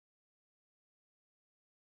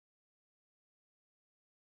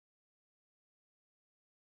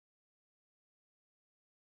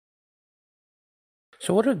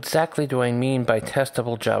So what exactly do I mean by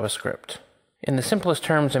testable JavaScript? In the simplest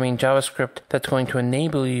terms, I mean JavaScript that's going to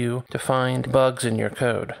enable you to find bugs in your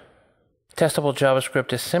code. Testable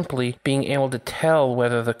JavaScript is simply being able to tell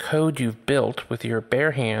whether the code you've built with your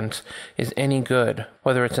bare hands is any good,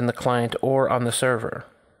 whether it's in the client or on the server.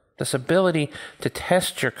 This ability to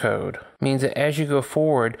test your code means that as you go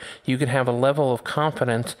forward, you can have a level of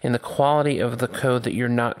confidence in the quality of the code that you're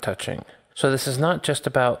not touching. So this is not just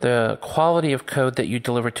about the quality of code that you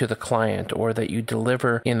deliver to the client or that you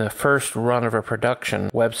deliver in the first run of a production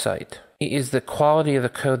website. It is the quality of the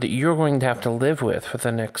code that you're going to have to live with for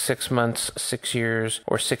the next 6 months, 6 years,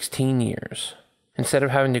 or 16 years. Instead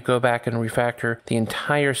of having to go back and refactor the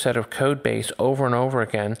entire set of code base over and over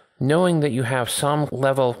again, knowing that you have some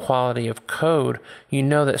level of quality of code, you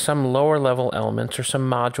know that some lower level elements or some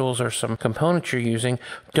modules or some components you're using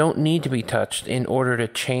don't need to be touched in order to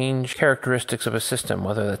change characteristics of a system,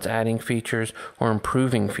 whether that's adding features or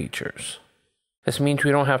improving features. This means we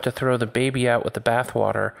don't have to throw the baby out with the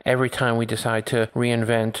bathwater every time we decide to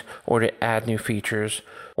reinvent or to add new features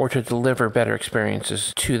or to deliver better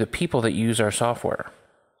experiences to the people that use our software.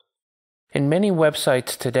 In many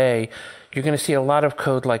websites today, you're going to see a lot of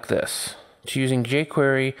code like this. It's using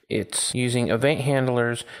jQuery, it's using event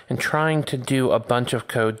handlers, and trying to do a bunch of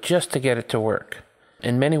code just to get it to work.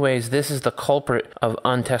 In many ways, this is the culprit of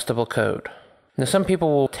untestable code. Now, some people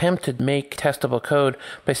will attempt to make testable code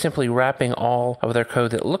by simply wrapping all of their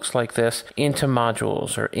code that looks like this into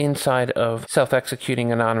modules or inside of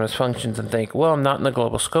self-executing anonymous functions and think, well, I'm not in the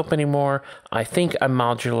global scope anymore. I think I'm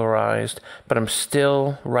modularized, but I'm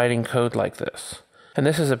still writing code like this. And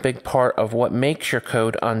this is a big part of what makes your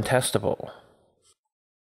code untestable.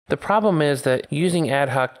 The problem is that using ad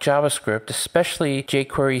hoc JavaScript, especially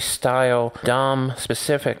jQuery-style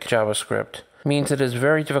DOM-specific JavaScript, means it is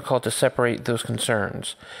very difficult to separate those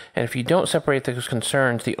concerns. And if you don't separate those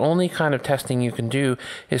concerns, the only kind of testing you can do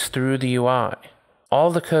is through the UI.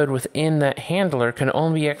 All the code within that handler can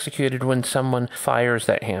only be executed when someone fires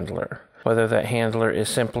that handler. Whether that handler is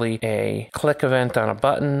simply a click event on a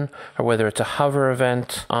button, or whether it's a hover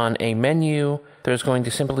event on a menu, there's going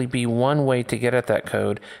to simply be one way to get at that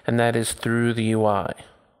code, and that is through the UI.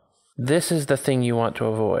 This is the thing you want to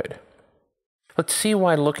avoid. Let's see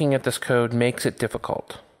why looking at this code makes it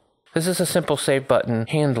difficult. This is a simple save button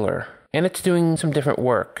handler, and it's doing some different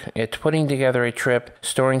work. It's putting together a trip,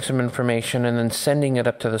 storing some information, and then sending it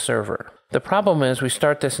up to the server. The problem is we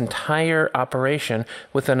start this entire operation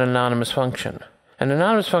with an anonymous function. And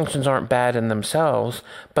anonymous functions aren't bad in themselves,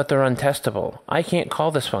 but they're untestable. I can't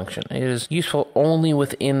call this function. It is useful only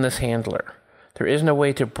within this handler. There is no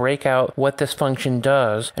way to break out what this function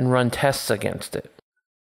does and run tests against it.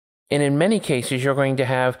 And in many cases, you're going to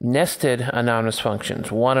have nested anonymous functions,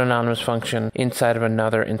 one anonymous function inside of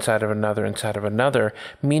another, inside of another, inside of another,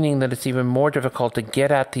 meaning that it's even more difficult to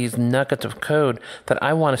get at these nuggets of code that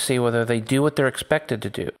I want to see whether they do what they're expected to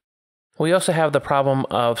do. We also have the problem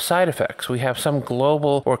of side effects. We have some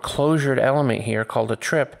global or closured element here called a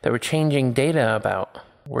trip that we're changing data about.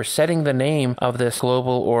 We're setting the name of this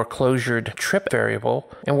global or closured trip variable,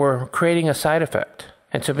 and we're creating a side effect.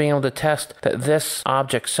 And so being able to test that this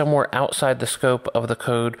object somewhere outside the scope of the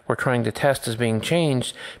code we're trying to test is being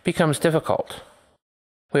changed becomes difficult.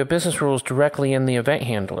 We have business rules directly in the event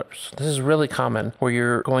handlers. This is really common, where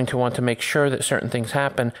you're going to want to make sure that certain things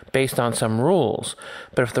happen based on some rules.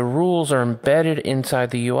 But if the rules are embedded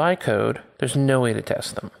inside the UI code, there's no way to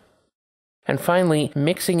test them. And finally,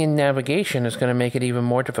 mixing in navigation is going to make it even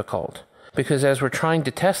more difficult. Because as we're trying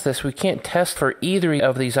to test this, we can't test for either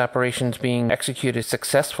of these operations being executed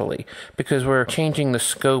successfully because we're changing the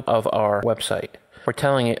scope of our website. We're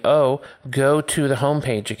telling it, oh, go to the home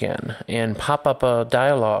page again and pop up a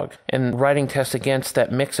dialog, and writing tests against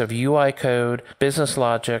that mix of UI code, business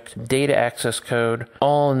logic, data access code,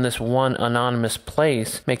 all in this one anonymous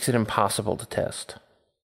place makes it impossible to test.